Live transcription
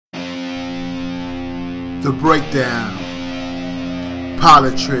The Breakdown,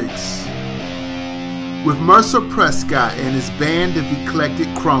 POLI-TRICKS, with Mercer Prescott and his band of eclectic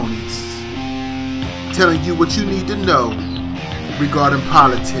cronies, telling you what you need to know regarding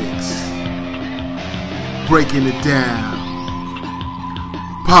politics, breaking it down,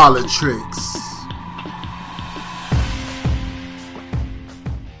 POLI-TRICKS.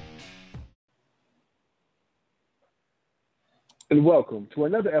 And welcome to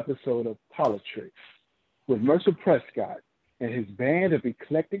another episode of POLI-TRICKS with Mercer Prescott and his band of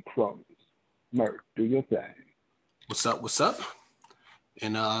eclectic cronies. Merc, do your thing. What's up? What's up?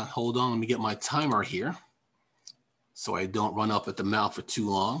 And hold on, let me get my timer here so I don't run up at the mouth for too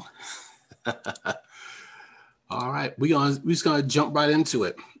long. All right, we're just gonna jump right into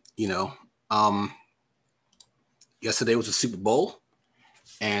it. Yesterday was the Super Bowl,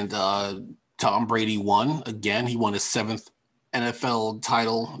 and Tom Brady won again. He won his seventh NFL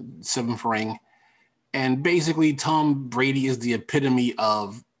title, seventh ring. And basically, Tom Brady is the epitome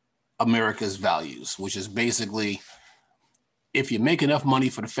of America's values, which is basically, if you make enough money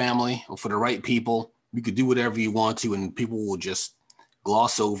for the family or for the right people, you could do whatever you want to, and people will just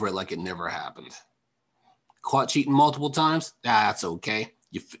gloss over it like it never happened. Caught cheating multiple times? That's okay.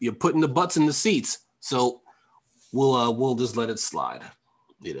 You're putting the butts in the seats, so we'll just let it slide,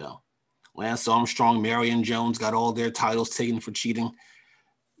 Lance Armstrong, Marion Jones got all their titles taken for cheating.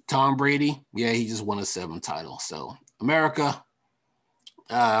 Tom Brady, yeah, he just won a seventh title. So America,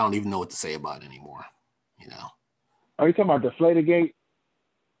 I don't even know what to say about it anymore. Are you talking about Deflategate?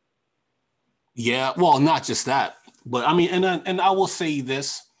 Yeah, well, not just that, but I mean, and I will say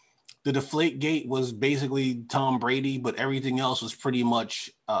this: the Deflategate was basically Tom Brady, but everything else was pretty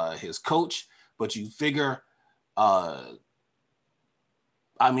much his coach. But you figure, how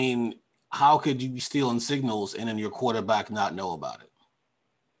could you be stealing signals and then your quarterback not know about it?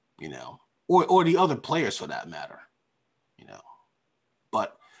 Or the other players for that matter,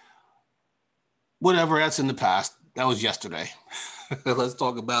 But whatever, that's in the past. That was yesterday. Let's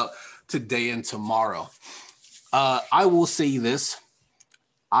talk about today and tomorrow. I will say this.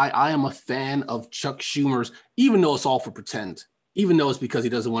 I am a fan of Chuck Schumer's, even though it's all for pretend, even though it's because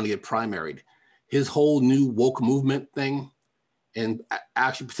he doesn't want to get primaried. His whole new woke movement thing and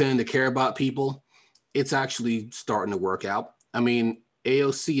actually pretending to care about people, it's actually starting to work out. I mean,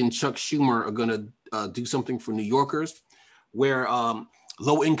 AOC and Chuck Schumer are going to do something for New Yorkers where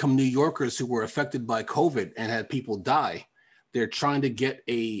low-income New Yorkers who were affected by COVID and had people die, they're trying to get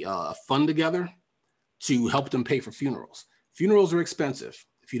a fund together to help them pay for funerals. Funerals are expensive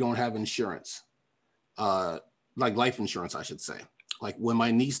if you don't have insurance, like life insurance, I should say. Like when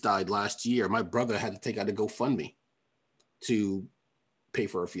my niece died last year, my brother had to take out a GoFundMe to pay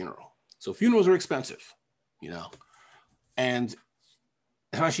for a funeral. So funerals are expensive, and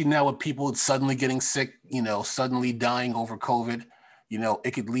especially now with people suddenly getting sick, suddenly dying over COVID,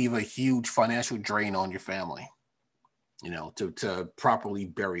 it could leave a huge financial drain on your family, to properly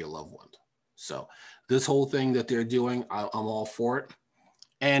bury a loved one. So this whole thing that they're doing, I'm all for it.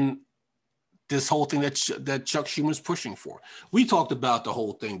 And this whole thing that Chuck Schumer's pushing for. We talked about the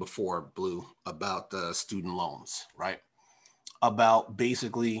whole thing before, Blue, about the student loans, right? About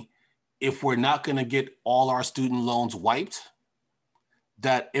basically, if we're not going to get all our student loans wiped,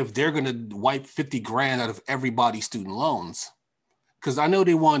 that if they're going to wipe 50 grand out of everybody's student loans, because I know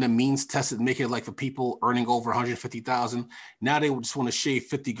they wanted to means test it and make it like for people earning over 150,000. Now they just want to shave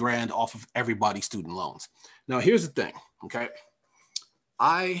 50 grand off of everybody's student loans. Now, here's the thing, okay?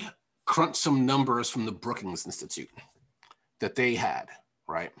 I crunched some numbers from the Brookings Institute that they had,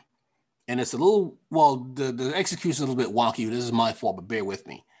 right? And it's a little, the execution is a little bit wonky. This is my fault, but bear with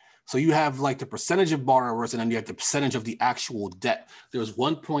me. So you have like the percentage of borrowers, and then you have the percentage of the actual debt. There's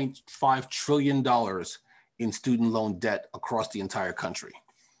 $1.5 trillion in student loan debt across the entire country.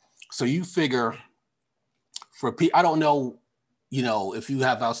 So you figure I don't know, if you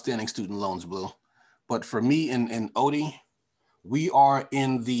have outstanding student loans, Blue, but for me and Odie, we are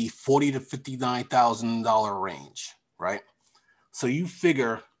in the $40,000 to $59,000 range, right? So you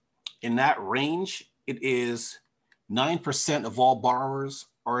figure in that range, it is 9% of all borrowers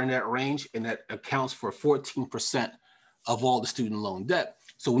are in that range, and that accounts for 14% of all the student loan debt.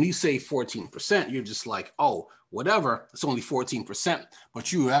 So when you say 14%, you're just like, oh, whatever, it's only 14%.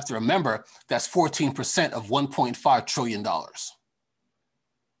 But you have to remember that's 14% of $1.5 trillion,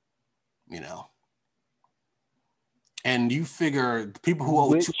 And you figure people who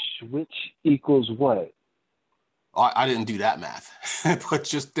owe which equals what? I didn't do that math, but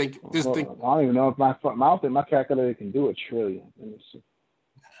just think. I don't even know if I don't think my calculator can do a trillion. Let me see.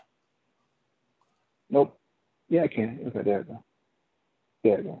 Nope. Yeah, I can. Okay, there we go.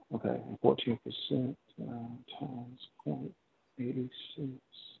 There you go. Okay, 14% times 0.86.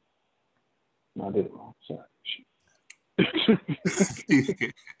 No, I did it wrong. Sorry.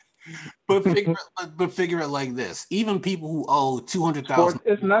 but figure it like this: even people who owe 200,000,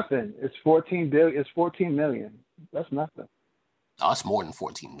 it's nothing. It's 14 billion. It's 14 million. That's nothing. Oh, it's more than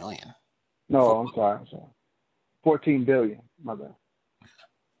 14 million. No, I'm sorry. 14 billion. My bad.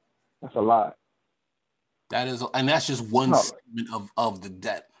 That's a lot. That is, and that's just one segment of the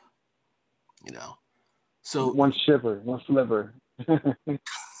debt. You know, so one sliver.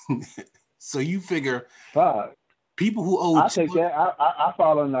 So you figure, fuck. People who owe. I'll take that. I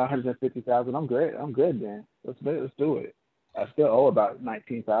fall on 150,000. I'm great. I'm good, man. Let's do it. I still owe about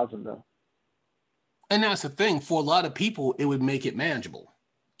 19,000 though. And that's the thing. For a lot of people, it would make it manageable,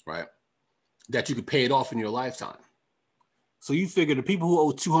 right? That you could pay it off in your lifetime. So you figure the people who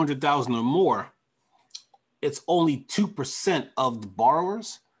owe 200,000 or more, it's only 2% of the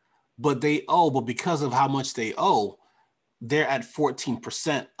borrowers, but because of how much they owe, they're at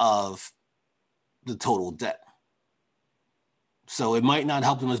 14% of the total debt. So it might not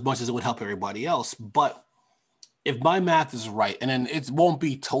help them as much as it would help everybody else. But if my math is right, and then it won't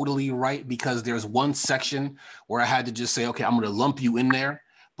be totally right because there's one section where I had to just say, okay, I'm going to lump you in there,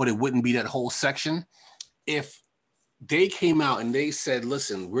 but it wouldn't be that whole section. If they came out and they said,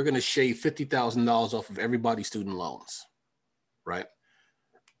 listen, we're going to shave $50,000 off of everybody's student loans, right?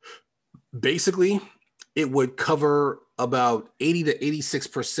 Basically, it would cover about 80 to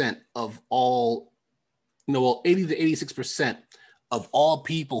 86% of all, 80 to 86% of all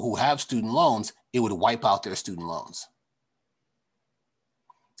people who have student loans. It would wipe out their student loans.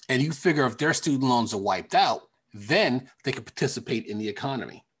 And you figure if their student loans are wiped out, then they could participate in the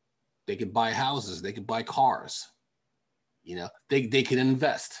economy. They could buy houses. They could buy cars. They could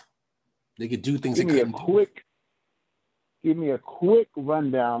invest. They could do things. Give me a quick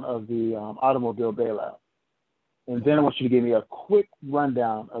rundown of the automobile bailout. And then I want you to give me a quick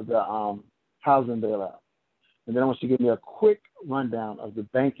rundown of the housing bailout. And then I want you to give me a quick rundown of the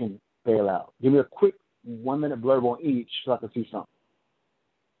banking bailout. Give me a quick 1-minute blurb on each so I can see something.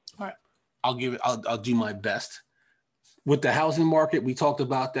 All right. I'll do my best. With the housing market, we talked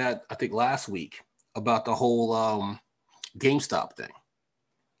about that, I think, last week, about the whole GameStop thing.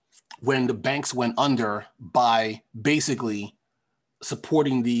 When the banks went under by basically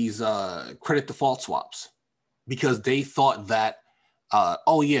supporting these credit default swaps because they thought that,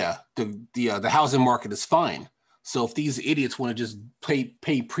 the housing market is fine. So if these idiots want to just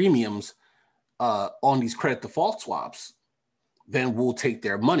pay premiums on these credit default swaps, then we'll take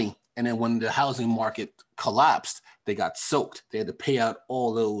their money. And then when the housing market collapsed, they got soaked. They had to pay out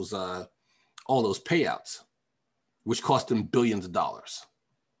all those payouts, which cost them billions of dollars.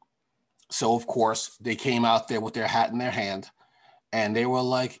 So of course they came out there with their hat in their hand, and they were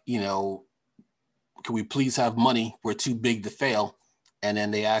like, can we please have money? We're too big to fail. And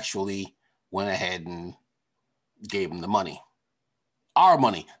then they actually went ahead and gave them the money. Our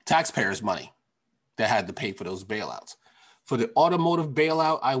money, taxpayers' money, that had to pay for those bailouts. For the automotive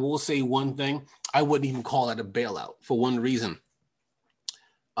bailout, I will say one thing. I wouldn't even call that a bailout for one reason.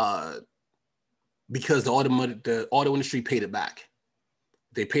 Because the auto industry paid it back.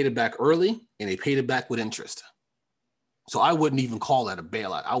 They paid it back early, and they paid it back with interest. So I wouldn't even call that a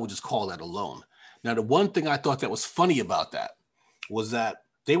bailout. I would just call that a loan. Now, the one thing I thought that was funny about that was that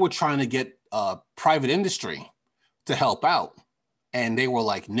they were trying to get private industry to help out. And they were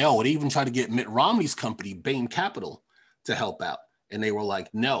like, no. They even tried to get Mitt Romney's company, Bain Capital, to help out. And they were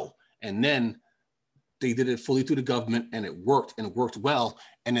like, no. And then they did it fully through the government, and it worked well.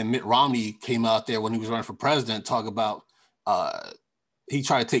 And then Mitt Romney came out there when he was running for president, talk about he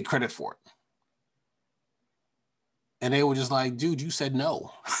tried to take credit for it. And they were just like, dude, you said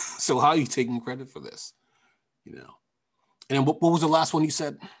no. So how are you taking credit for this? And then what was the last one you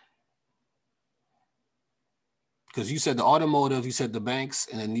said? Because you said the automotive, you said the banks,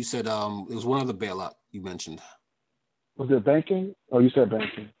 and then you said there was one other bailout you mentioned. Was it banking? Oh, you said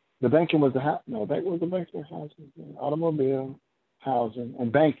banking. The banking was that was the banking, housing, automobile, housing,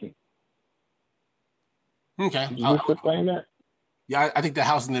 and banking. Okay. Did you just explain that? Yeah, I think the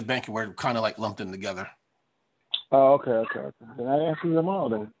housing and the banking were kind of like lumped in together. Oh, okay. Then I answered them all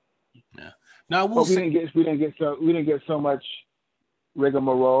then. Yeah. Now we didn't get so much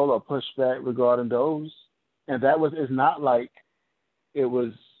rigmarole or pushback regarding those, and it's not like it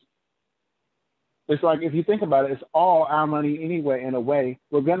was. It's like, if you think about it, it's all our money anyway. In a way,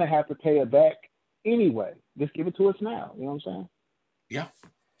 we're gonna have to pay it back anyway. Just give it to us now. You know what I'm saying? Yeah.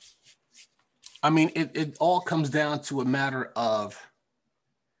 I mean, it all comes down to a matter of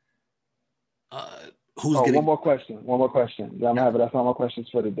who's Oh, getting... one more question. Yeah, that's all my questions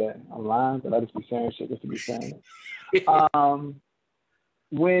for today. I'm lying, but I just be saying shit just to be saying it.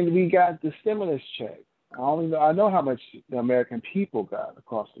 When we got the stimulus check, I know how much the American people got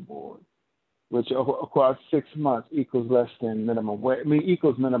across the board, which across 6 months equals less than minimum wage.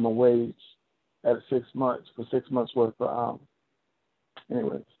 Equals minimum wage at 6 months for 6 months worth of.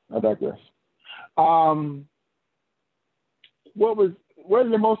 Anyways, I digress. Where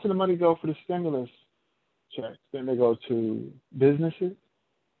did most of the money go for the stimulus checks? Then they go to businesses.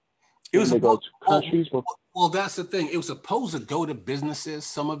 They go to countries. Well, that's the thing. It was supposed to go to businesses.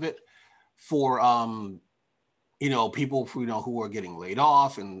 Some of it for people who are getting laid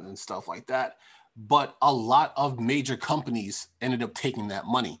off and stuff like that. But a lot of major companies ended up taking that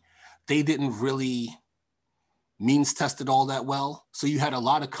money. They didn't really means test it all that well. So you had a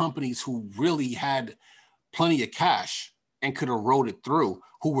lot of companies who really had plenty of cash and could erode it through,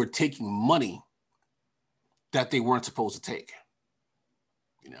 who were taking money that they weren't supposed to take.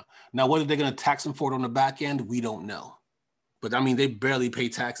 Now whether they're going to tax them for it on the back end, we don't know. But they barely pay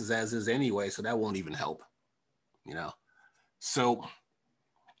taxes as is anyway, so that won't even help. So,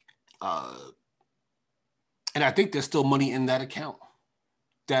 and I think there's still money in that account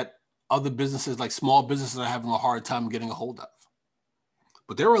that other businesses, like small businesses, are having a hard time getting a hold of.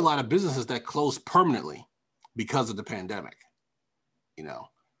 But there were a lot of businesses that closed permanently because of the pandemic,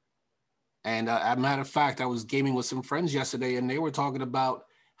 And as a matter of fact, I was gaming with some friends yesterday, and they were talking about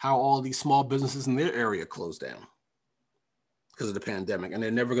how all these small businesses in their area closed down because of the pandemic, and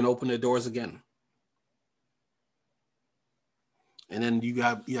they're never going to open their doors again. And then you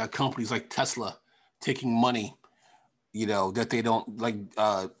got companies like Tesla taking money, that they don't like.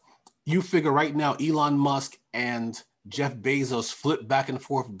 You figure right now, Elon Musk and Jeff Bezos flip back and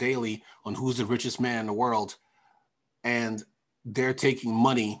forth daily on who's the richest man in the world, and they're taking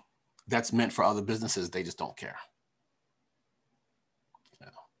money that's meant for other businesses. They just don't care.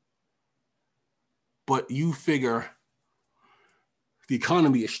 But you figure the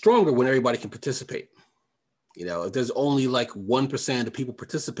economy is stronger when everybody can participate. If there's only like 1% of the people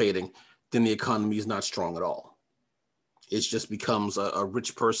participating, then the economy is not strong at all. It just becomes a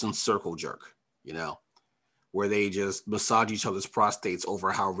rich person's circle jerk, where they just massage each other's prostates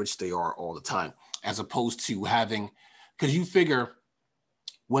over how rich they are all the time, as opposed to because you figure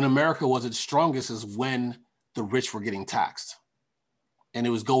when America was its strongest is when the rich were getting taxed, and it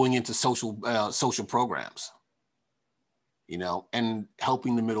was going into social programs, and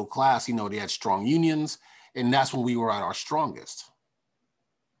helping the middle class. They had strong unions, and that's when we were at our strongest.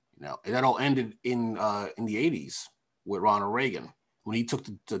 And that all ended in the 80s with Ronald Reagan, when he took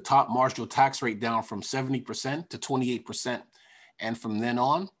the top marginal tax rate down from 70% to 28%. And from then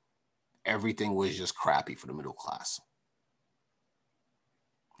on, everything was just crappy for the middle class.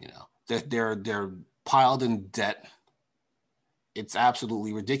 They're piled in debt. It's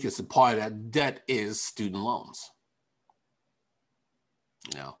absolutely ridiculous. And part of that debt is student loans.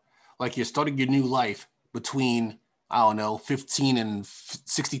 Like you're starting your new life between, $15,000 and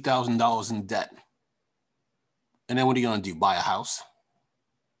 $60,000 in debt. And then what are you going to do? Buy a house?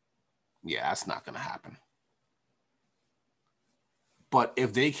 Yeah, that's not going to happen. But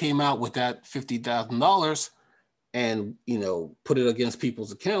if they came out with that $50,000 and, put it against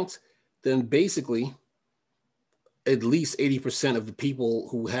people's accounts, then basically at least 80% of the people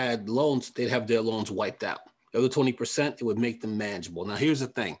who had loans, they'd have their loans wiped out. The other 20%, it would make them manageable. Now, here's the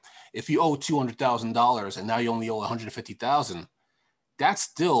thing. If you owe $200,000 and now you only owe $150,000, that's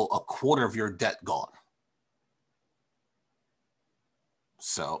still a quarter of your debt gone.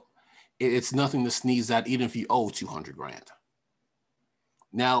 So it's nothing to sneeze at, even if you owe $200,000.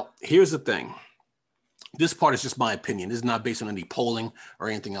 Now, here's the thing. This part is just my opinion. This is not based on any polling or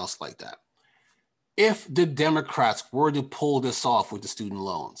anything else like that. If the Democrats were to pull this off with the student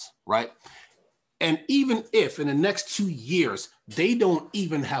loans, right? And even if in the next 2 years, they don't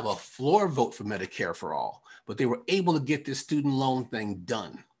even have a floor vote for Medicare for all, but they were able to get this student loan thing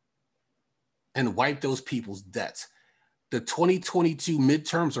done and wipe those people's debts, the 2022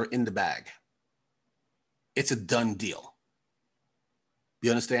 midterms are in the bag. It's a done deal.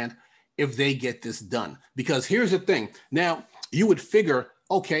 You understand? If they get this done. Because here's the thing. Now, you would figure,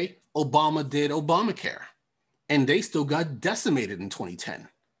 okay, Obama did Obamacare, and they still got decimated in 2010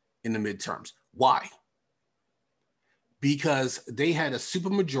 in the midterms. Why? Because they had a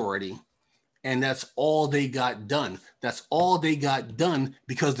supermajority, and that's all they got done. That's all they got done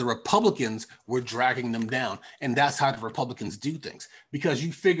because the Republicans were dragging them down. And that's how the Republicans do things. Because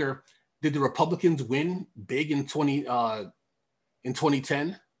you figure, did the Republicans win big in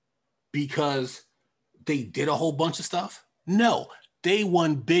 2010 because they did a whole bunch of stuff? No, they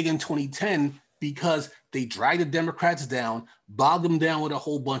won big in 2010 because they dragged the Democrats down, bogged them down with a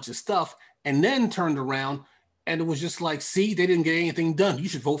whole bunch of stuff, and then turned around and it was just like, see, they didn't get anything done. You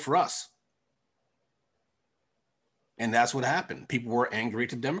should vote for us. And that's what happened. People were angry at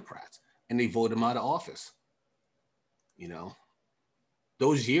the Democrats and they voted them out of office. You know,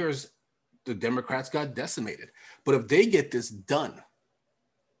 those years, the Democrats got decimated. But if they get this done,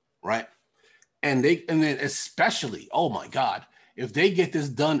 right? And then especially, oh my God, if they get this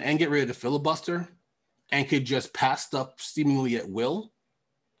done and get rid of the filibuster and could just pass stuff seemingly at will,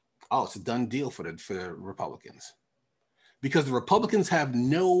 oh, it's a done deal for the Republicans. Because the Republicans have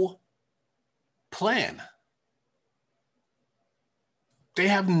no plan. They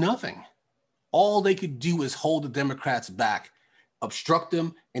have nothing. All they could do is hold the Democrats back, obstruct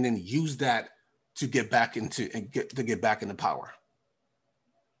them, and then use that to get back into power.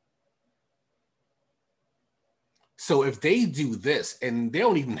 So if they do this, and they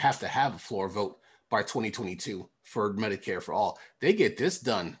don't even have to have a floor vote by 2022 for Medicare for all, they get this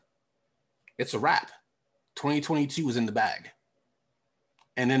done, it's a wrap. 2022 is in the bag.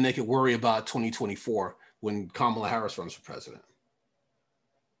 And then they could worry about 2024 when Kamala Harris runs for president.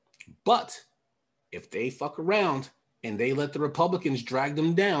 But if they fuck around and they let the Republicans drag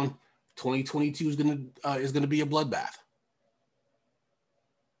them down, 2022 is gonna be a bloodbath.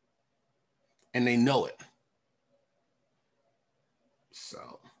 And they know it.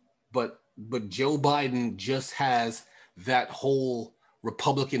 So, but Joe Biden just has that whole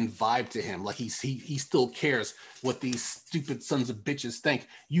Republican vibe to him. Like he still cares what these stupid sons of bitches think.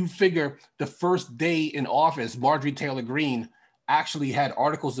 You figure the first day in office, Marjorie Taylor Greene actually had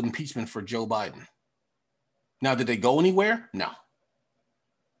articles of impeachment for Joe Biden. Now, did they go anywhere? No.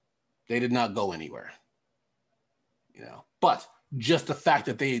 They did not go anywhere. You know, but just the fact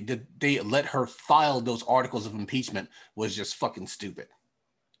that they let her file those articles of impeachment was just fucking stupid.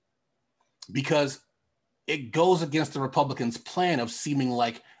 Because it goes against the Republicans' plan of seeming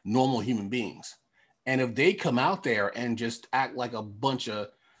like normal human beings. And if they come out there and just act like a bunch of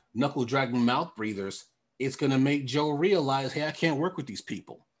knuckle-dragging mouth breathers, it's going to make Joe realize, hey, I can't work with these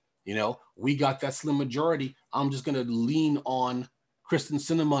people. You know, we got that slim majority. I'm just going to lean on Kristen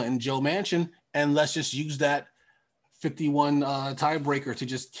Sinema and Joe Manchin, and let's just use that 51 tiebreaker to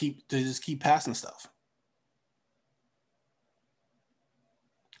just keep passing stuff.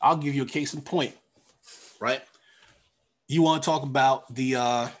 I'll give you a case in point, right? You want to talk about the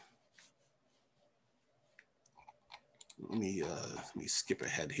let me skip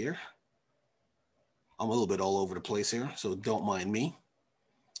ahead here. I'm a little bit all over the place here, so don't mind me.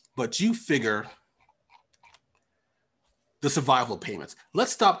 But you figure the survival payments.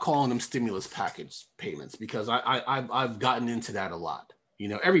 Let's stop calling them stimulus package payments, because I've gotten into that a lot. You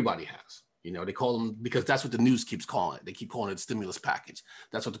know, everybody has. You know, they call them, because that's what the news keeps calling it. They keep calling it stimulus package.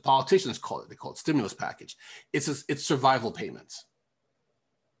 That's what the politicians call it. They call it stimulus package. It's survival payments.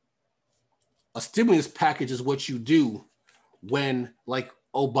 A stimulus package is what you do when, like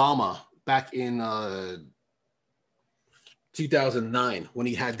Obama back in 2009, when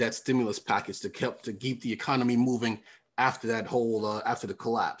he had that stimulus package to keep the economy moving after that whole after the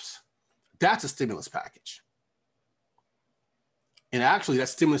collapse. That's a stimulus package. And actually, that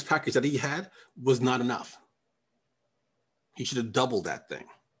stimulus package that he had was not enough. He should have doubled that thing,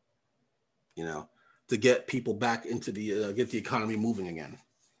 you know, to get people back into get the economy moving again.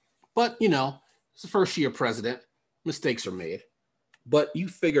 But, you know, it's the first year president. Mistakes are made. But you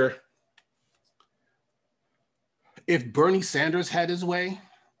figure if Bernie Sanders had his way,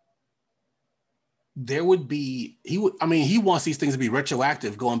 he wants these things to be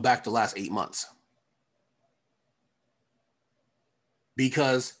retroactive going back the last 8 months.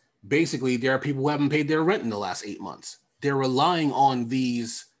 Because basically there are people who haven't paid their rent in the last 8 months. They're relying on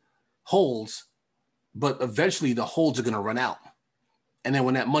these holds, but eventually the holds are going to run out. And then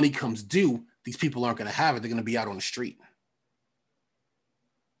when that money comes due, these people aren't going to have it. They're going to be out on the street.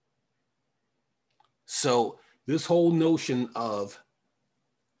 So this whole notion of,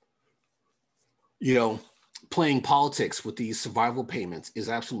 you know, playing politics with these survival payments is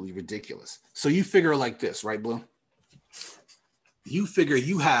absolutely ridiculous. So you figure like this, right, Blue? You figure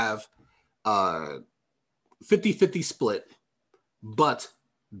you have 50-50 split, but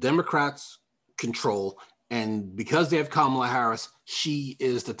Democrats control, and because they have Kamala Harris, she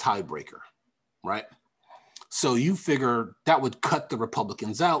is the tiebreaker, right? So you figure that would cut the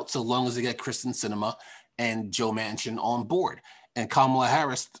Republicans out so long as they get Kristen Sinema and Joe Manchin on board. And Kamala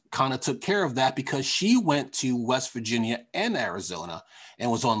Harris kind of took care of that because she went to West Virginia and Arizona and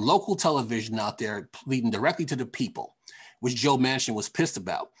was on local television out there pleading directly to the people, which Joe Manchin was pissed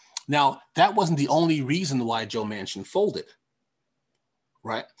about. Now, that wasn't the only reason why Joe Manchin folded,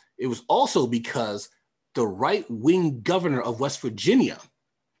 right? It was also because the right-wing governor of West Virginia,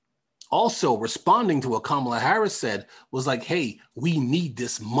 also responding to what Kamala Harris said, was like, hey, we need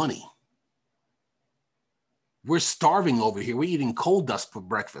this money. We're starving over here. We're eating coal dust for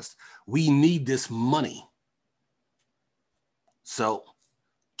breakfast. We need this money. So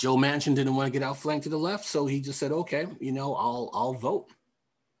Joe Manchin didn't want to get outflanked to the left, so he just said, okay, you know, I'll vote.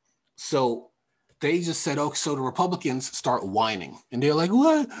 So they just said, oh, so the Republicans start whining. And they're like,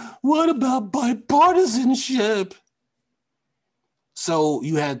 what about bipartisanship? So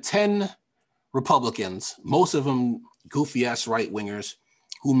you had 10 Republicans, most of them goofy-ass right-wingers,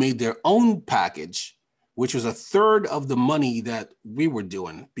 who made their own package, which was a third of the money that we were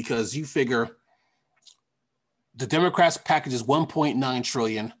doing, because you figure the Democrats' package is $1.9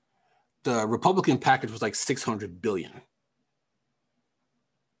 trillion. The Republican package was like $600 billion.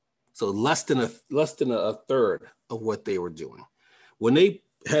 So less than a third of what they were doing. When they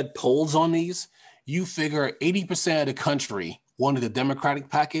had polls on these, you figure 80% of the country wanted the Democratic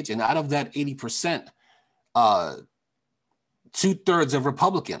package, and out of that 80%, 2/3 of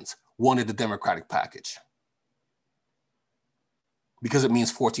Republicans wanted the Democratic package because it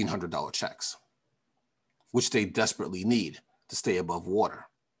means $1,400 checks, which they desperately need to stay above water.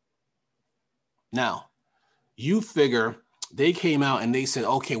 Now, you figure they came out and they said,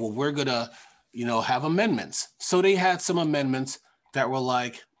 okay, well, we're gonna, you know, have amendments. So they had some amendments that were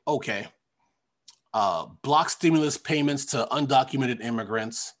like, okay, block stimulus payments to undocumented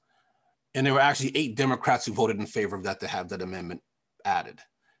immigrants. And there were actually 8 Democrats who voted in favor of that to have that amendment added.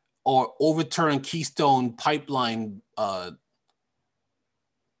 Or overturn Keystone Pipeline,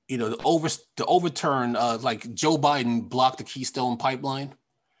 you know, to overturn, like Joe Biden blocked the Keystone Pipeline.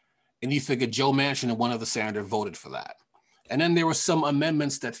 And you figure Joe Manchin and one other senator voted for that. And then there were some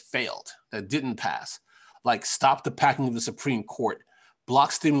amendments that failed, that didn't pass, like stop the packing of the Supreme Court,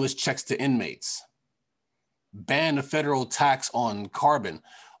 block stimulus checks to inmates, ban the federal tax on carbon.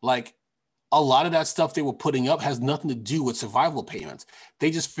 Like a lot of that stuff they were putting up has nothing to do with survival payments. They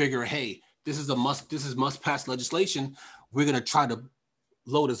just figure, hey, this is must pass legislation. We're going to try to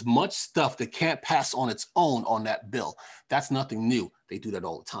load as much stuff that can't pass on its own on that bill. That's nothing new. They do that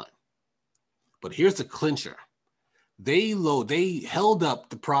all the time. But here's the clincher. They held up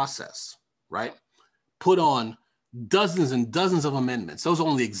the process, right? Put on dozens and dozens of amendments. Those are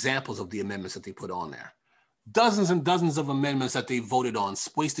only examples of the amendments that they put on there. Dozens and dozens of amendments that they voted on,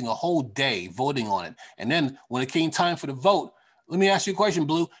 wasting a whole day voting on it. And then when it came time for the vote, let me ask you a question,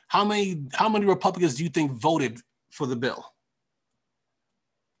 Blue. How many Republicans do you think voted for the bill?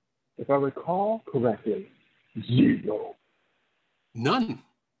 If I recall correctly, 0. None.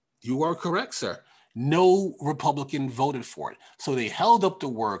 You are correct, sir. No Republican voted for it. So they held up the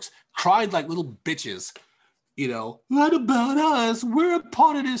works, cried like little bitches, you know, what about us? We're a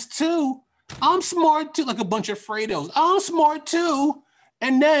part of this too. I'm smart too, like a bunch of Fredos. I'm smart too.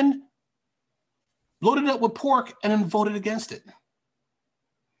 And then loaded it up with pork and then voted against it.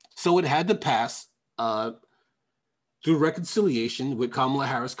 So it had to pass through reconciliation with Kamala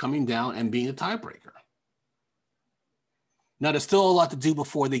Harris coming down and being a tiebreaker. Now, there's still a lot to do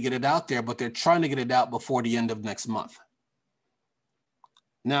before they get it out there, but they're trying to get it out before the end of next month.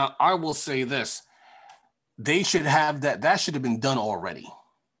 Now, I will say this. They should have that should have been done already,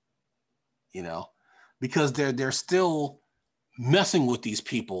 you know, because they're still messing with these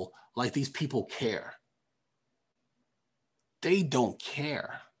people like these people care. They don't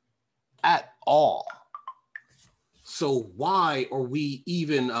care at all. So why are we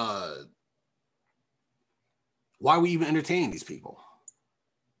even entertaining these people?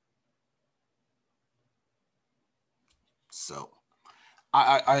 So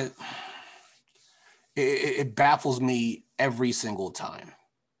it baffles me every single time.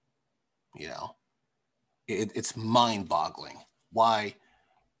 You know, it's mind-boggling why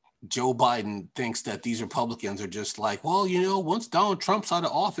Joe Biden thinks that these Republicans are just like, well, you know, once Donald Trump's out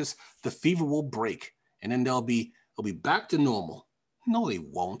of office, the fever will break and then they'll be back to normal. No, they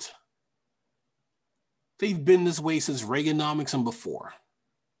won't. They've been this way since Reaganomics and before.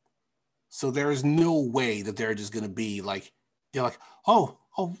 So there is no way that they're just going to be like, they're like, oh,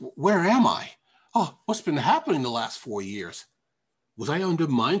 where am I? Oh, what's been happening the last 4 years? Was I under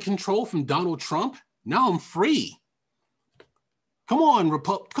mind control from Donald Trump? Now I'm free. Come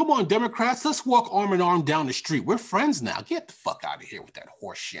on, Democrats, let's walk arm in arm down the street. We're friends now. Get the fuck out of here with that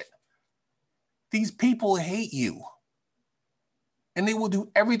horse shit. These people hate you. And they will do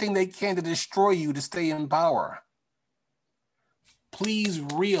everything they can to destroy you to stay in power. Please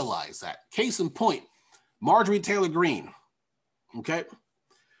realize that. Case in point, Marjorie Taylor Greene. Okay?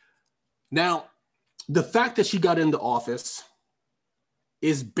 Now, the fact that she got into office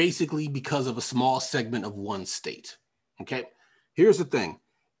is basically because of a small segment of one state. Okay, here's the thing.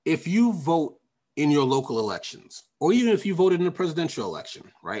 If you vote in your local elections, or even if you voted in a presidential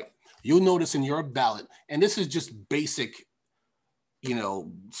election, right, you'll notice in your ballot, and this is just basic,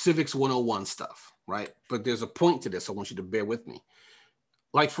 civics 101 stuff, right? But there's a point to this. I want you to bear with me.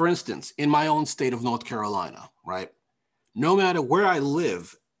 Like, for instance, in my own state of North Carolina, right, no matter where I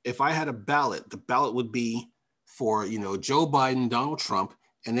live, if I had a ballot, the ballot would be for, Joe Biden, Donald Trump,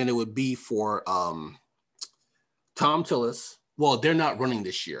 and then it would be for Tom Tillis. Well, they're not running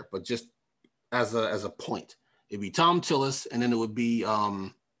this year, but just as a point, it'd be Tom Tillis, and then it would be,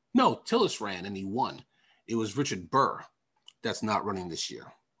 no, Tillis ran and he won. It was Richard Burr that's not running this year,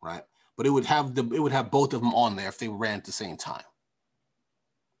 right? But it would have both of them on there if they ran at the same time.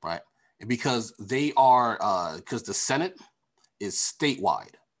 Right, and because they are, because the Senate is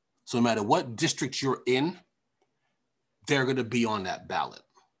statewide, so no matter what district you're in, they're going to be on that ballot.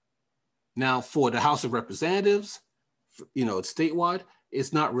 Now, for the House of Representatives, it's statewide.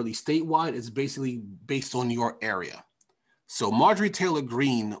 It's not really statewide. It's basically based on your area. So Marjorie Taylor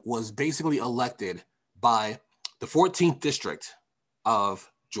Greene was basically elected by the 14th district of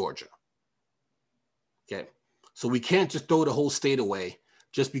Georgia. Okay, so we can't just throw the whole state away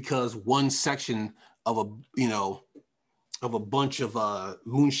just because one section of a bunch of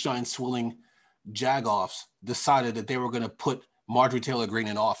moonshine swilling jagoffs decided that they were going to put Marjorie Taylor Greene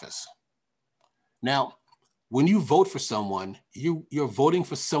in office. Now, when you vote for someone, you're voting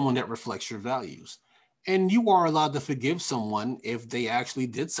for someone that reflects your values. And you are allowed to forgive someone if they actually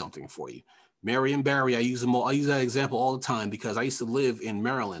did something for you. Mary and Barry, I use that example all the time because I used to live in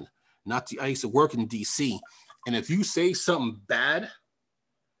Maryland. I used to work in DC. And if you say something bad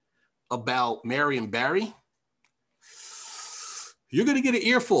about Mary and Barry, you're going to get an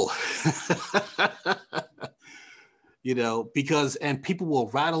earful, because people will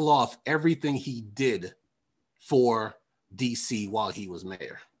rattle off everything he did for DC while he was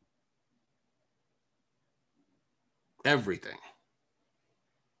mayor. Everything.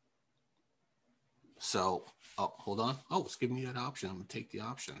 So, hold on. Oh, it's giving me that option. I'm going to take the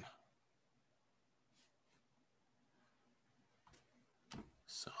option.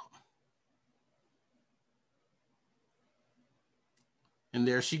 So. And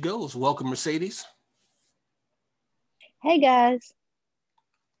there she goes. Welcome, Mercedes. Hey guys.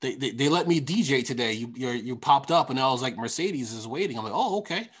 They let me DJ today. You popped up, and I was like, Mercedes is waiting. I'm like, oh,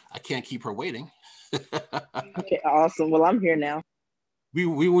 okay. I can't keep her waiting. Okay, awesome. Well, I'm here now. We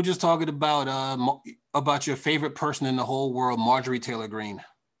were just talking about your favorite person in the whole world, Marjorie Taylor Greene.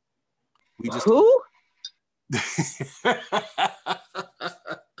 Who?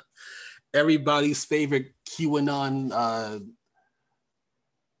 Everybody's favorite QAnon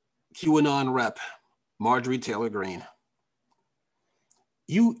rep, Marjorie Taylor Greene.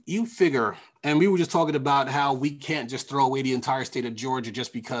 You figure, and we were just talking about how we can't just throw away the entire state of Georgia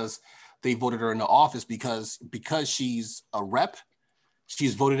just because they voted her into office because she's a rep.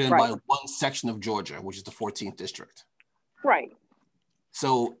 She's voted in by one section of Georgia, which is the 14th district. Right.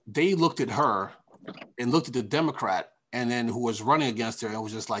 So they looked at her and looked at the Democrat and then who was running against her and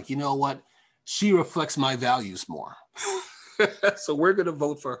was just like, you know what? She reflects my values more. So we're going to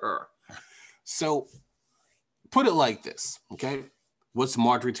vote for her. So put it like this, okay? What's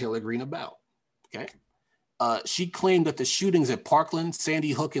Marjorie Taylor Greene about? Okay. She claimed that the shootings at Parkland,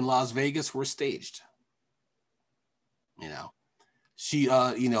 Sandy Hook, and Las Vegas were staged. She,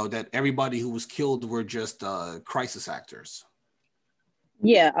 that everybody who was killed were just crisis actors.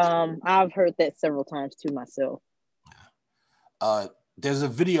 Yeah, I've heard that several times too myself. There's a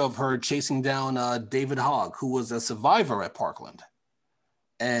video of her chasing down David Hogg, who was a survivor at Parkland.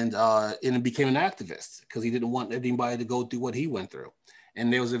 And became an activist because he didn't want anybody to go through what he went through.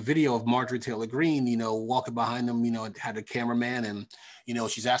 And there was a video of Marjorie Taylor Greene, walking behind him, had a cameraman and,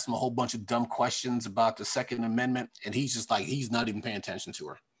 she's asked him a whole bunch of dumb questions about the Second Amendment. And he's just like, he's not even paying attention to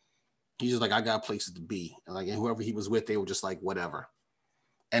her. He's just like, I got places to be. And whoever he was with, they were just like, whatever.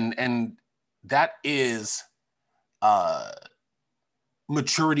 And that is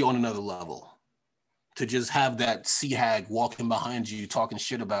maturity on another level. To just have that sea hag walking behind you, talking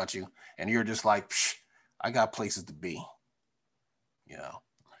shit about you. And you're just like, I got places to be.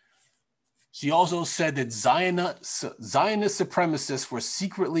 She also said that Zionist supremacists were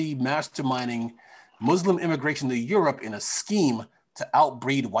secretly masterminding Muslim immigration to Europe in a scheme to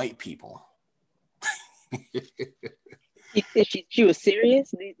outbreed white people. She was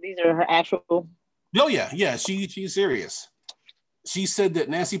serious? These are her actual... Oh, yeah, she's serious. She said that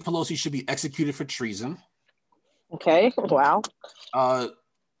Nancy Pelosi should be executed for treason. Okay, wow.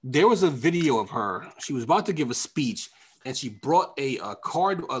 There was a video of her. She was about to give a speech, and she brought a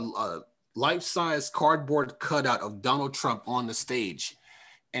life-size cardboard cutout of Donald Trump on the stage.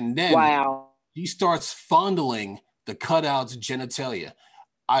 And then Wow. he starts fondling the cutout's genitalia.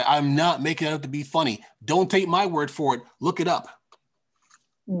 I'm not making it up to be funny. Don't take my word for it. Look it up.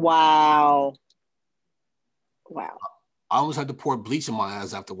 Wow. Wow. I almost had to pour bleach in my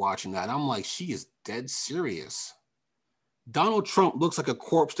eyes after watching that. I'm like, she is dead serious. Donald Trump looks like a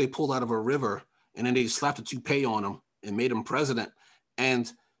corpse they pulled out of a river, and then they slapped a toupee on him and made him president. And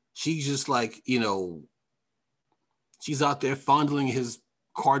she's just like, she's out there fondling his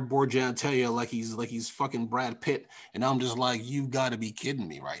cardboard genitalia like he's fucking Brad Pitt. And I'm just like, you got to be kidding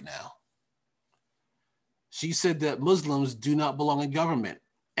me right now. She said that Muslims do not belong in government.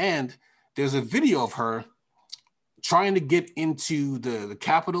 And there's a video of her trying to get into the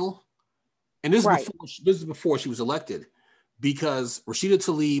Capitol. And this is before she was elected, because Rashida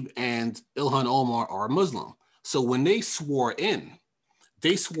Tlaib and Ilhan Omar are Muslim. So when they swore in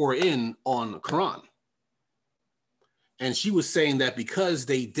on the Quran. And she was saying that because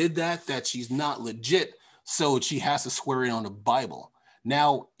they did that she's not legit, so she has to swear in on the Bible.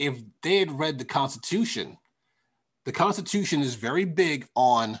 Now, if they had read the Constitution is very big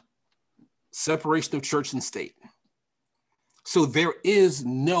on separation of church and state. So there is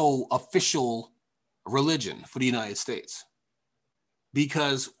no official religion for the United States.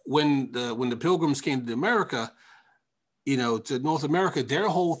 Because when the Pilgrims came to America, to North America, their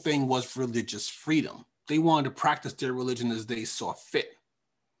whole thing was religious freedom. They wanted to practice their religion as they saw fit.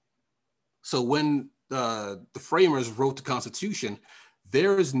 So when the framers wrote the Constitution,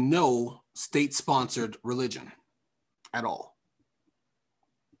 there is no state-sponsored religion at all.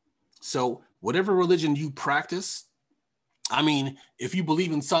 So whatever religion you practice, I mean, if you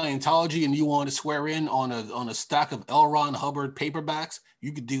believe in Scientology and you want to swear in on a stack of L. Ron Hubbard paperbacks,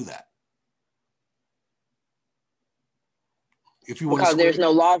 you could do that. If you want because there's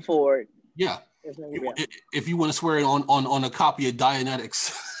no law for it. Yeah. If you want to swear in on a copy of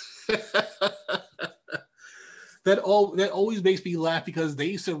Dianetics. that always makes me laugh, because they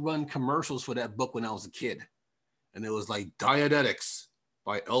used to run commercials for that book when I was a kid. And it was like Dianetics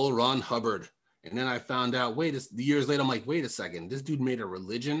by L. Ron Hubbard. And then I found out, years later, I'm like, wait a second, this dude made a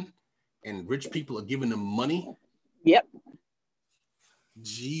religion and rich people are giving them money? Yep.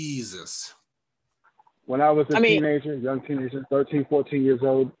 Jesus. When I was young teenager, 13, 14 years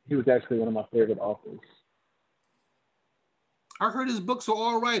old, he was actually one of my favorite authors. I heard his books are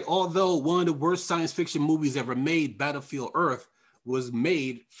all right, although one of the worst science fiction movies ever made, Battlefield Earth, was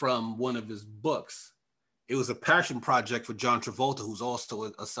made from one of his books. It was a passion project for John Travolta, who's also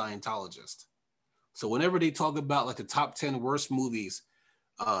a Scientologist. So whenever they talk about like the top 10 worst movies,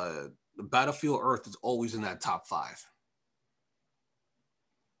 the Battlefield Earth is always in that top 5.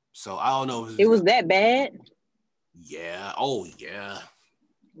 So I don't know. It was that bad? Yeah. Oh, yeah.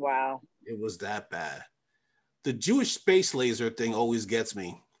 Wow. It was that bad. The Jewish space laser thing always gets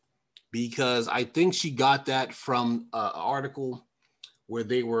me, because I think she got that from an article where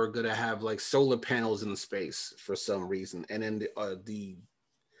they were going to have like solar panels in space for some reason. And then the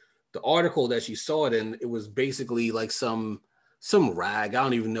article that she saw it in, it was basically like some rag. I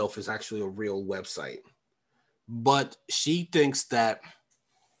don't even know if it's actually a real website. But she thinks that,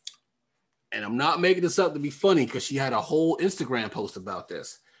 and I'm not making this up to be funny, because she had a whole Instagram post about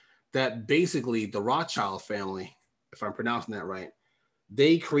this, that basically the Rothschild family, if I'm pronouncing that right,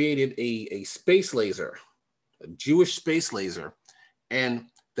 they created a space laser, a Jewish space laser, and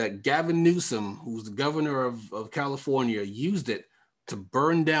that Gavin Newsom, who's the governor of California, used it to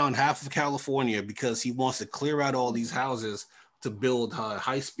burn down half of California because he wants to clear out all these houses to build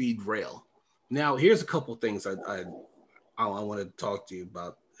high-speed rail. Now, here's a couple things I want to talk to you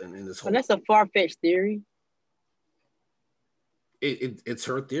about in this whole. Well, that's a far-fetched theory. It's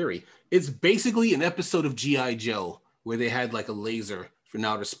her theory. It's basically an episode of G.I. Joe where they had like a laser from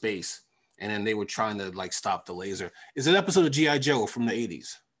outer space, and then they were trying to like stop the laser. It's an episode of G.I. Joe from the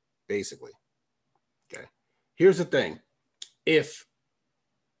 80s, basically. Okay. Here's the thing.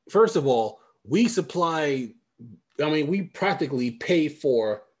 First of all, we practically pay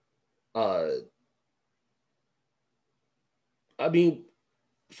for, for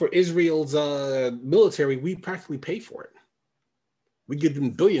Israel's military, we practically pay for it. We give them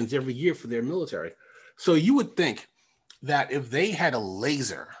billions every year for their military. So you would think that if they had a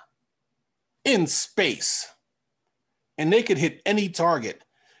laser in space and they could hit any target,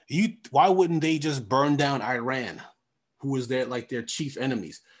 why wouldn't they just burn down Iran, who is their chief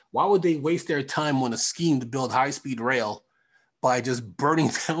enemies? Why would they waste their time on a scheme to build high-speed rail by just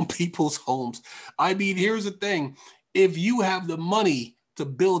burning down people's homes? I mean, here's the thing. If you have the money, to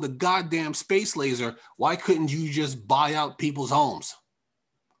build a goddamn space laser, why couldn't you just buy out people's homes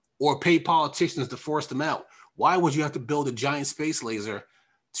or pay politicians to force them out? Why would you have to build a giant space laser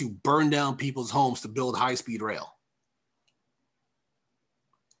to burn down people's homes to build high-speed rail?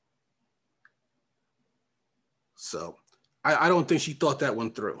 So I don't think she thought that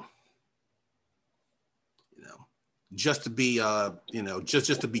one through. You know, just to be, you know,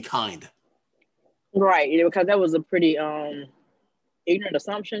 just to be kind. Right, because that was a pretty ignorant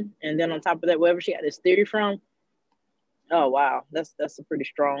assumption. And then on top of that, wherever she got this theory from, oh wow, that's a pretty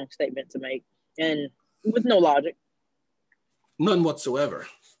strong statement to make, and with no logic. None whatsoever,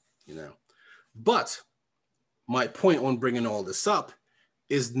 you know. But my point on bringing all this up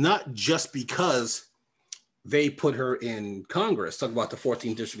is not just because they put her in Congress, talk about the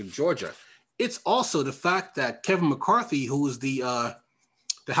 14th District of Georgia. It's also the fact that Kevin McCarthy, who was the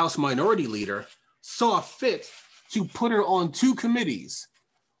House Minority Leader, saw fit to put her on two committees,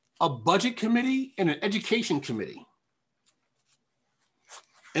 a budget committee and an education committee.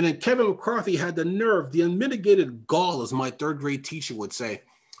 And then Kevin McCarthy had the nerve, the unmitigated gall, as my third grade teacher would say,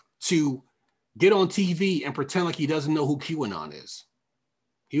 to get on TV and pretend like he doesn't know who QAnon is.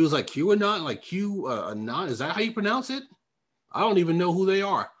 He was like, QAnon, like QAnon, is that how you pronounce it? I don't even know who they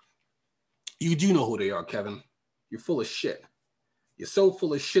are. You do know who they are, Kevin. You're full of shit. You're so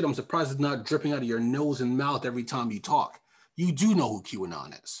full of shit, I'm surprised it's not dripping out of your nose and mouth every time you talk. You do know who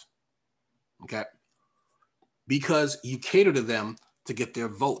QAnon is, okay? Because you cater to them to get their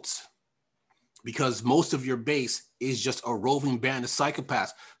votes. Because most of your base is just a roving band of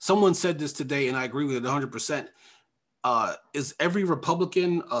psychopaths. Someone said this today, and I agree with it 100%. Is every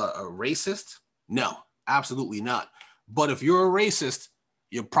Republican a racist? No, absolutely not. But if you're a racist,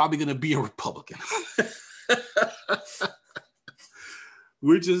 you're probably going to be a Republican.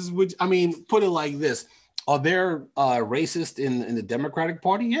 Which I mean, put it like this. Are there racists in the Democratic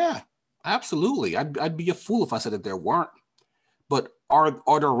Party? Yeah, absolutely. I'd be a fool if I said that there weren't. But are the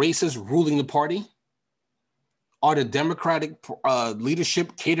racists ruling the party? Are the Democratic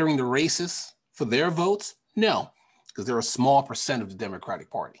leadership catering to racists for their votes? No, because they're a small percent of the Democratic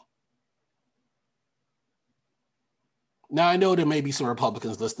Party. Now, I know there may be some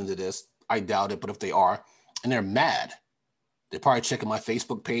Republicans listening to this. I doubt it, but if they are, and they're mad, they're probably checking my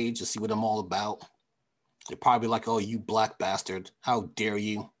Facebook page to see what I'm all about. They're probably like, oh, you black bastard. How dare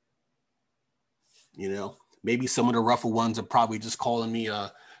you? You know, maybe some of the rougher ones are probably just calling me,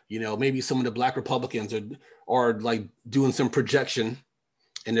 you know, maybe some of the black Republicans are like doing some projection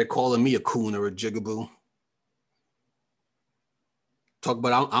and they're calling me a coon or a jigaboo. Talk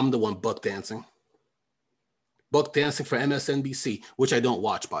about I'm the one buck dancing. Buck dancing for MSNBC, which I don't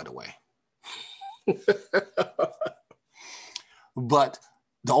watch, by the way. But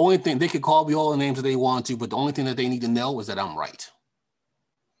the only thing, they could call me all the names that they want to, but the only thing that they need to know is that I'm right.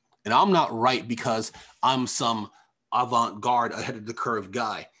 And I'm not right because I'm some avant-garde, ahead of the curve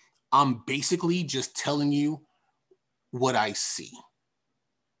guy. I'm basically just telling you what I see.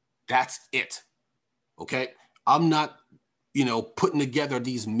 That's it. Okay? I'm not, you know, putting together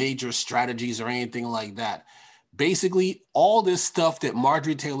these major strategies or anything like that. Basically, all this stuff that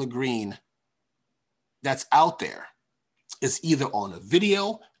Marjorie Taylor Greene that's out there is either on a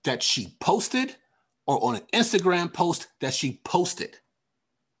video that she posted or on an Instagram post that she posted.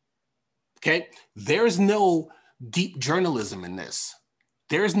 Okay? There's no deep journalism in this.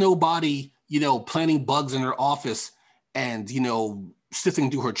 There's nobody, you know, planting bugs in her office and, you know, sifting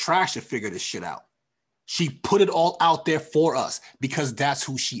through her trash to figure this shit out. She put it all out there for us because that's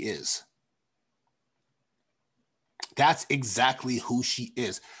who she is. That's exactly who she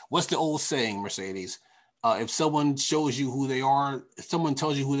is. What's the old saying, Mercedes? If someone shows you who they are, if someone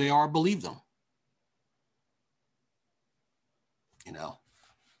tells you who they are, believe them. You know?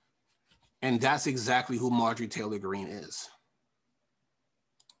 And that's exactly who Marjorie Taylor Greene is.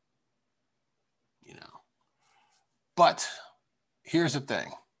 You know? But here's the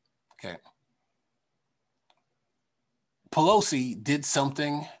thing, okay? Pelosi did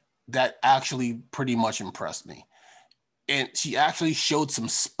something that actually pretty much impressed me. And she actually showed some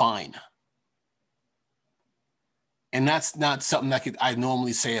spine. And that's not something that I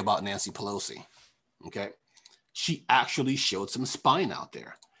normally say about Nancy Pelosi, okay? She actually showed some spine out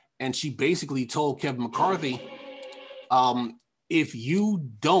there. And she basically told Kevin McCarthy, if you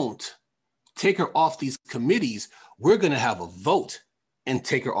don't take her off these committees, we're going to have a vote and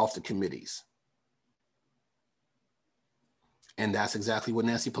take her off the committees. And that's exactly what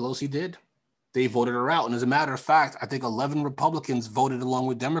Nancy Pelosi did. They voted her out. And as a matter of fact, I think 11 Republicans voted along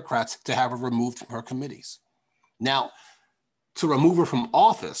with Democrats to have her removed from her committees. Now, to remove her from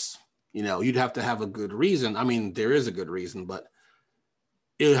office, you know, you'd have to have a good reason. I mean, there is a good reason, but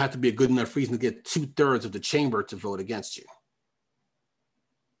it would have to be a good enough reason to get 2/3 of the chamber to vote against you.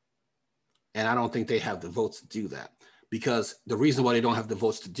 And I don't think they have the votes to do that, because the reason why they don't have the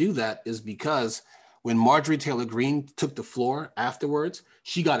votes to do that is because when Marjorie Taylor Greene took the floor afterwards,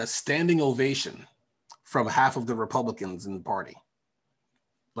 she got a standing ovation from half of the Republicans in the party.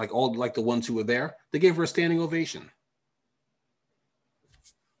 Like the ones who were there, they gave her a standing ovation.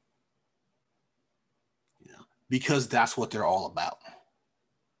 You know, because that's what they're all about.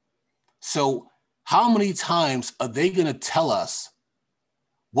 So how many times are they going to tell us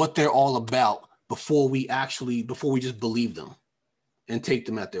what they're all about before we just believe them and take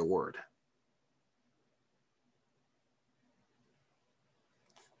them at their word?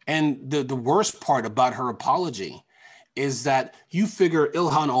 And the worst part about her apology is that you figure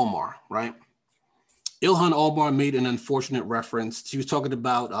Ilhan Omar, right? Ilhan Omar made an unfortunate reference. She was talking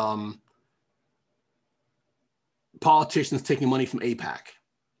about politicians taking money from AIPAC,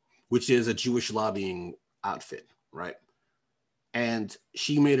 which is a Jewish lobbying outfit, right? And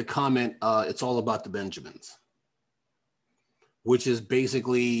she made a comment, it's all about the Benjamins, which is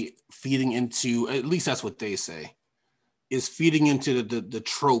basically feeding into, at least that's what they say, is feeding into the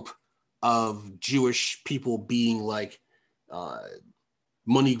trope of Jewish people being like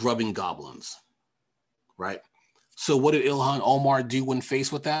money-grubbing goblins, right? So what did Ilhan Omar do when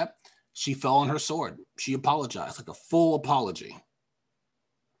faced with that? She fell on her sword. She apologized, like a full apology.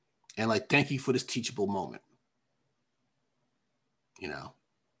 And like, thank you for this teachable moment. You know,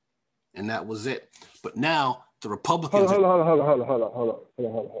 and that was it. But now the Republicans. Hold on.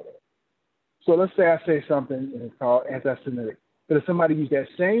 So let's say I say something and it's called anti-Semitic. But if somebody used that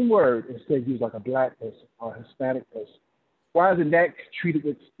same word instead of use like a black person or a Hispanic person, why isn't that treated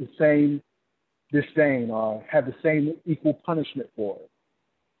with the same disdain or have the same equal punishment for it?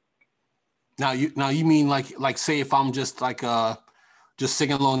 Now you mean like say if I'm just like just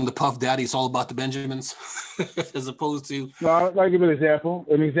singing along the Puff Daddy, it's all about the Benjamins, as opposed to. No, I'll give you an example.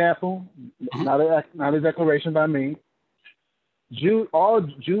 Mm-hmm. Not a declaration by me. All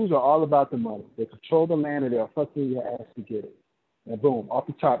Jews are all about the money. They control the land and they'll fuck through your ass to get it. And boom, off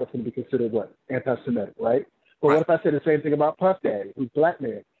the top, that's going to be considered what? Anti-Semitic, right? But right. What if I say the same thing about Puff Daddy, who's black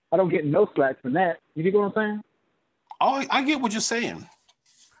man? I don't get no slack from that. You get what I'm saying? Oh, I get what you're saying.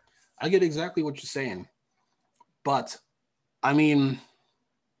 I get exactly what you're saying. But, I mean,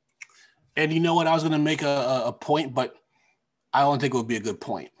 and you know what? I was going to make a point, but I don't think it would be a good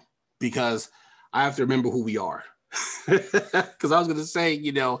point because I have to remember who we are. Because I was going to say,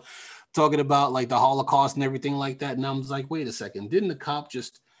 you know, talking about like the Holocaust and everything like that. And I was like, wait a second. Didn't the cop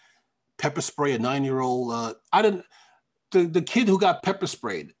just pepper spray a 9-year-old? The kid who got pepper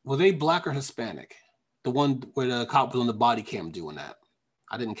sprayed, were they black or Hispanic? The one where the cop was on the body cam doing that.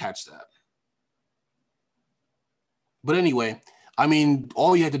 I didn't catch that. But anyway, I mean,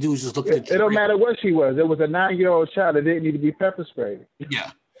 all you had to do is just look at the. It don't matter what she was. It was a 9-year-old child that didn't need to be pepper sprayed.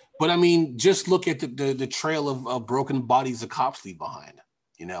 Yeah. But I mean, just look at the trail of broken bodies the cops leave behind.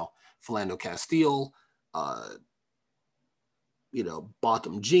 You know, Philando Castile, you know,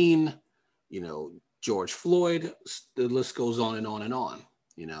 Botham Jean, you know, George Floyd. The list goes on and on and on.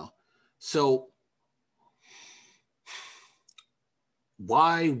 You know, so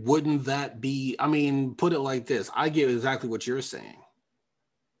why wouldn't that be? I mean, put it like this: I get exactly what you're saying.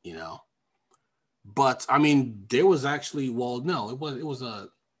 You know, but I mean, there was actually it was a.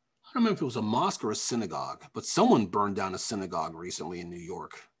 I don't remember if it was a mosque or a synagogue, but someone burned down a synagogue recently in New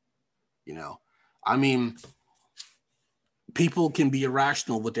York. You know, I mean, people can be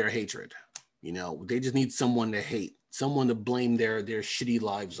irrational with their hatred. You know, they just need someone to hate, someone to blame their shitty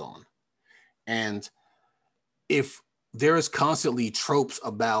lives on. And if there is constantly tropes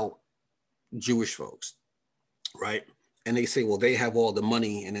about Jewish folks, right? And they say, well, they have all the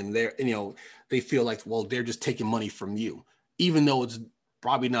money, and then they're, you know, they feel like, well, they're just taking money from you, even though it's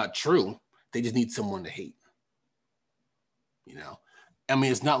probably not true. They just need someone to hate. You know, I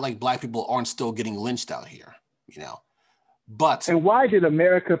mean, it's not like black people aren't still getting lynched out here, you know, but. And why did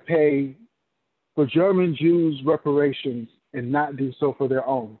America pay for German Jews reparations and not do so for their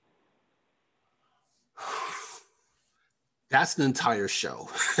own? That's an entire show.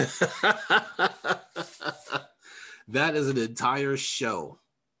 That is an entire show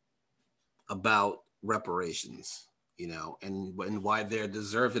about reparations. You know, and why they're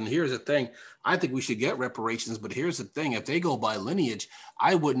deserved. And here's the thing, I think we should get reparations, but here's the thing, if they go by lineage,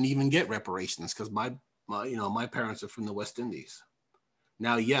 I wouldn't even get reparations because my parents are from the West Indies.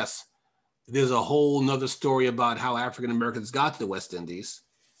 Now, yes, there's a whole nother story about how African Americans got to the West Indies.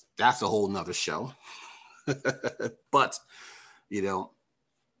 That's a whole nother show. But, you know,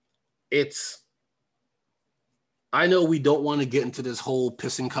 it's I know we don't want to get into this whole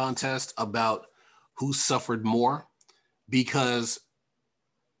pissing contest about who suffered more, because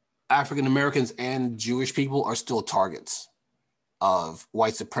African Americans and Jewish people are still targets of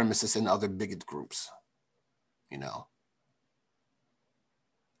white supremacists and other bigot groups, you know.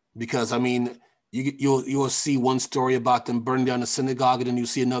 Because I mean, you'll see one story about them burning down a synagogue, and then you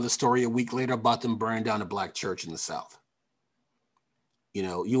see another story a week later about them burning down a black church in the South. You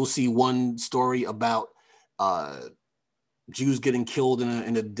know, you'll see one story about Jews getting killed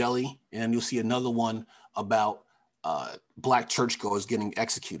in a deli, and you'll see another one about black churchgoers getting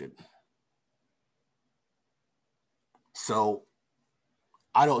executed. So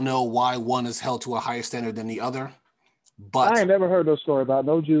I don't know why one is held to a higher standard than the other, but I ain't never heard no story about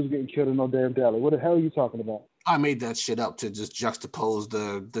no Jews getting killed in no damn deli. What the hell are you talking about? I made that shit up to just juxtapose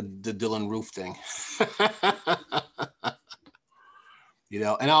the Dylan Roof thing. You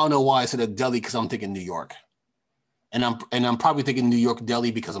know, and I don't know why I said a deli, because I'm thinking New York. And I'm probably thinking New York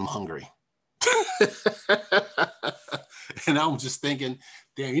deli because I'm hungry. And I'm just thinking,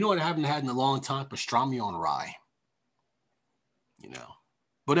 damn, you know what I haven't had in a long time? Pastrami on rye. You know.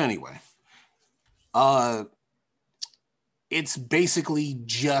 But anyway, it's basically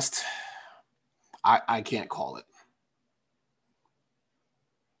just, I can't call it.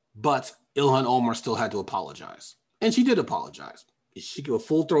 But Ilhan Omar still had to apologize. And she did apologize. She gave a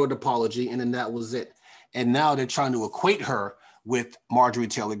full-throated apology, and then that was it. And now they're trying to equate her with Marjorie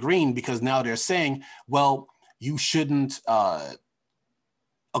Taylor Greene, because now they're saying, well, you shouldn't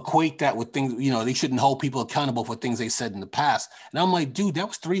equate that with things, you know, they shouldn't hold people accountable for things they said in the past. And I'm like, dude, that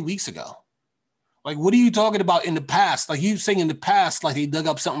was 3 weeks ago. Like, what are you talking about in the past? Like, you saying in the past, like they dug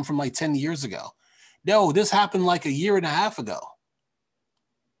up something from like 10 years ago. No, this happened like a year and a half ago.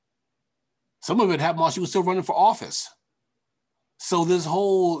 Some of it happened while she was still running for office. So this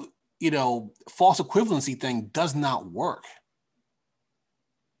whole, you know, false equivalency thing does not work.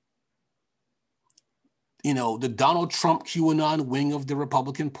 You know, the Donald Trump QAnon wing of the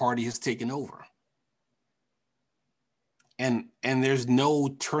Republican Party has taken over. And there's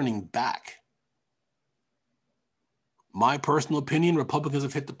no turning back. My personal opinion, Republicans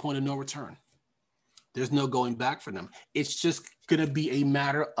have hit the point of no return. There's no going back for them. It's just going to be a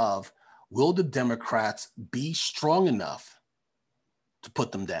matter of, will the Democrats be strong enough to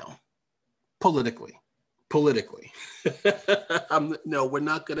put them down politically? No, we're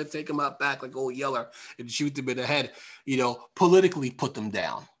not going to take them out back like old Yeller and shoot them in the head. You know, politically put them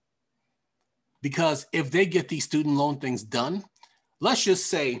down. Because if they get these student loan things done, let's just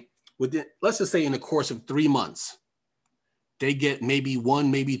say in the course of 3 months, they get maybe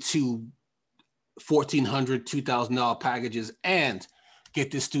one, maybe two $1,400, $2,000 packages and get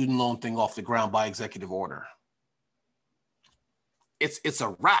this student loan thing off the ground by executive order. It's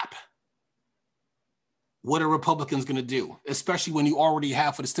a wrap. What are Republicans going to do? Especially when you already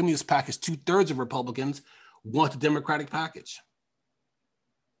have, for the stimulus package, 2/3 of Republicans want the Democratic package.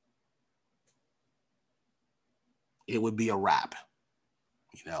 It would be a wrap,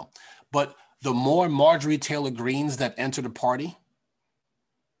 you know. But the more Marjorie Taylor Greenes that enter the party,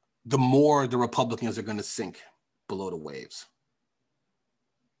 the more the Republicans are going to sink below the waves.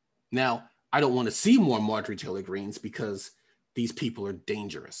 Now, I don't want to see more Marjorie Taylor Greenes because these people are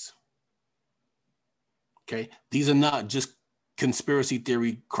dangerous. Okay? These are not just conspiracy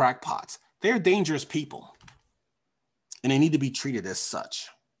theory crackpots. They're dangerous people. And they need to be treated as such.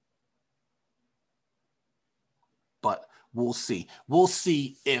 But we'll see. We'll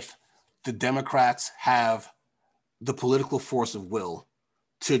see if the Democrats have the political force of will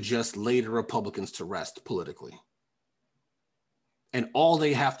to just lay the Republicans to rest politically. And all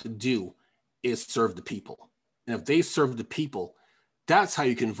they have to do is serve the people. And if they serve the people, that's how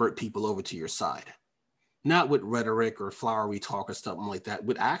you convert people over to your side. Not with rhetoric or flowery talk or something like that,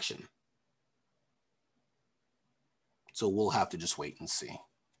 with action. So we'll have to just wait and see.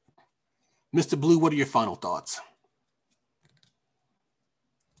 Mr. Blue, what are your final thoughts?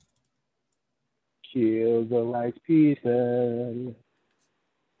 Kill the lights, people.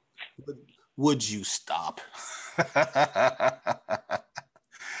 Would you stop?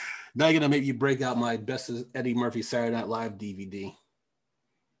 Now you're going to make me break out my Best of Eddie Murphy Saturday Night Live DVD.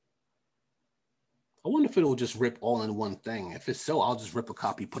 I wonder if it'll just rip all in one thing. If it's so, I'll just rip a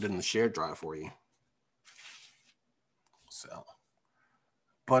copy, put it in the shared drive for you. So,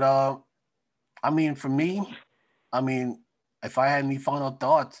 but I mean, for me, if I had any final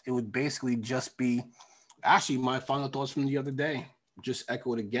thoughts, it would basically just be, actually, my final thoughts from the other day. Just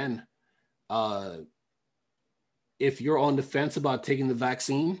echo it again. If you're on the fence about taking the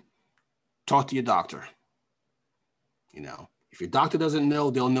vaccine, talk to your doctor. You know, if your doctor doesn't know,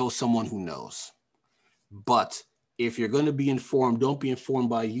 they'll know someone who knows. But if you're going to be informed, don't be informed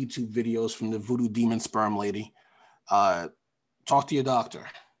by YouTube videos from the voodoo demon sperm lady. Talk to your doctor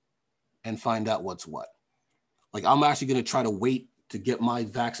and find out what's what. Like, I'm actually going to try to wait to get my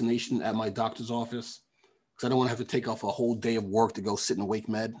vaccination at my doctor's office because I don't want to have to take off a whole day of work to go sit in Wake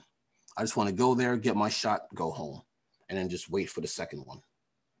Med. I just want to go there, get my shot, go home, and then just wait for the second one.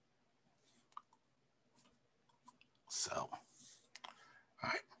 So, all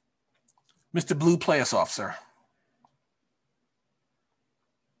right. Mr. Blue, play us off, sir.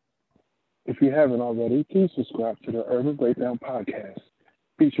 If you haven't already, please subscribe to the Urban Breakdown podcast,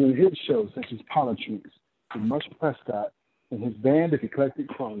 featuring hit shows such as POLI-TRICKS with Mercer Prescott and his band of Eclectic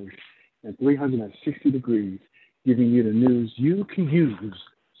Cronies, and 360 Degrees, giving you the news you can use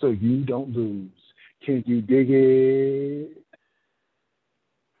so you don't lose. Can you dig it?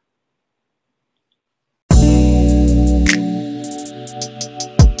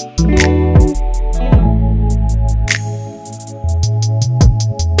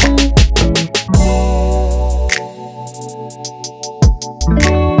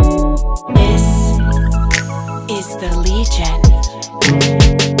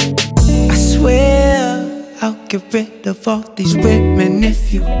 Get rid of all these women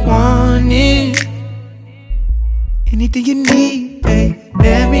if you want it. Anything you need, babe,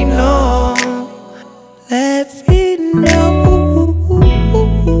 let me know. Let me know.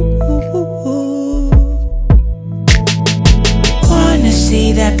 Wanna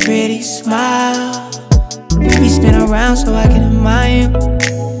see that pretty smile. Baby, spin around so I can admire you.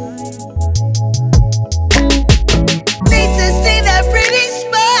 Need to see that pretty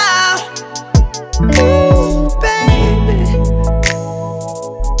smile. Ooh,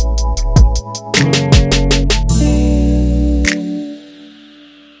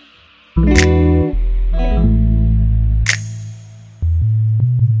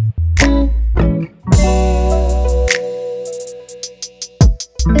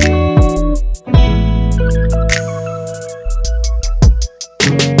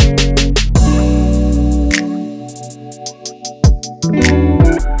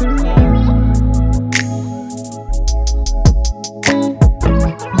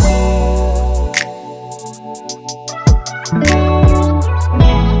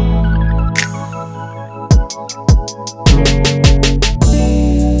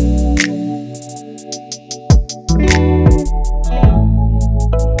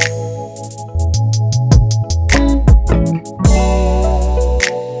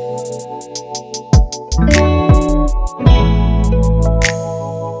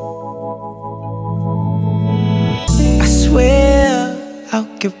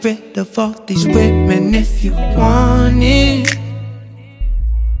 get rid of all these women if you want it.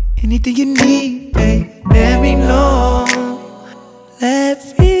 Anything you need, babe, let me know.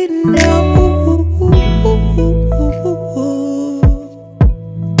 Let me know.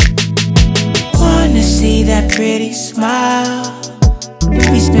 Wanna see that pretty smile.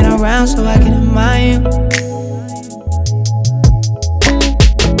 Baby, spin around so I can admire you.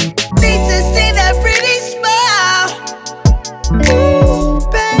 Need to see that pretty smile. Ooh,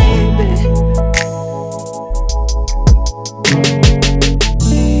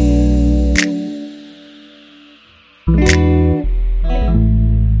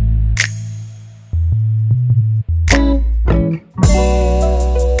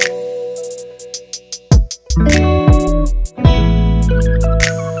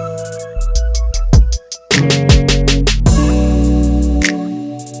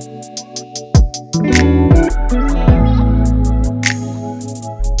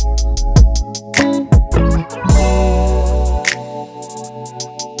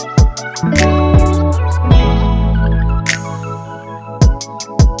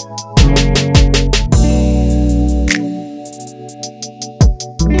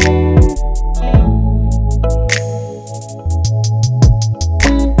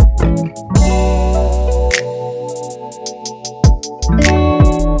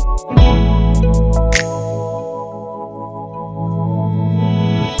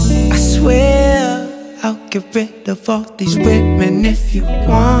 get rid of all these women if you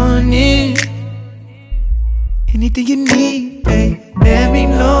want it. Anything you need, babe,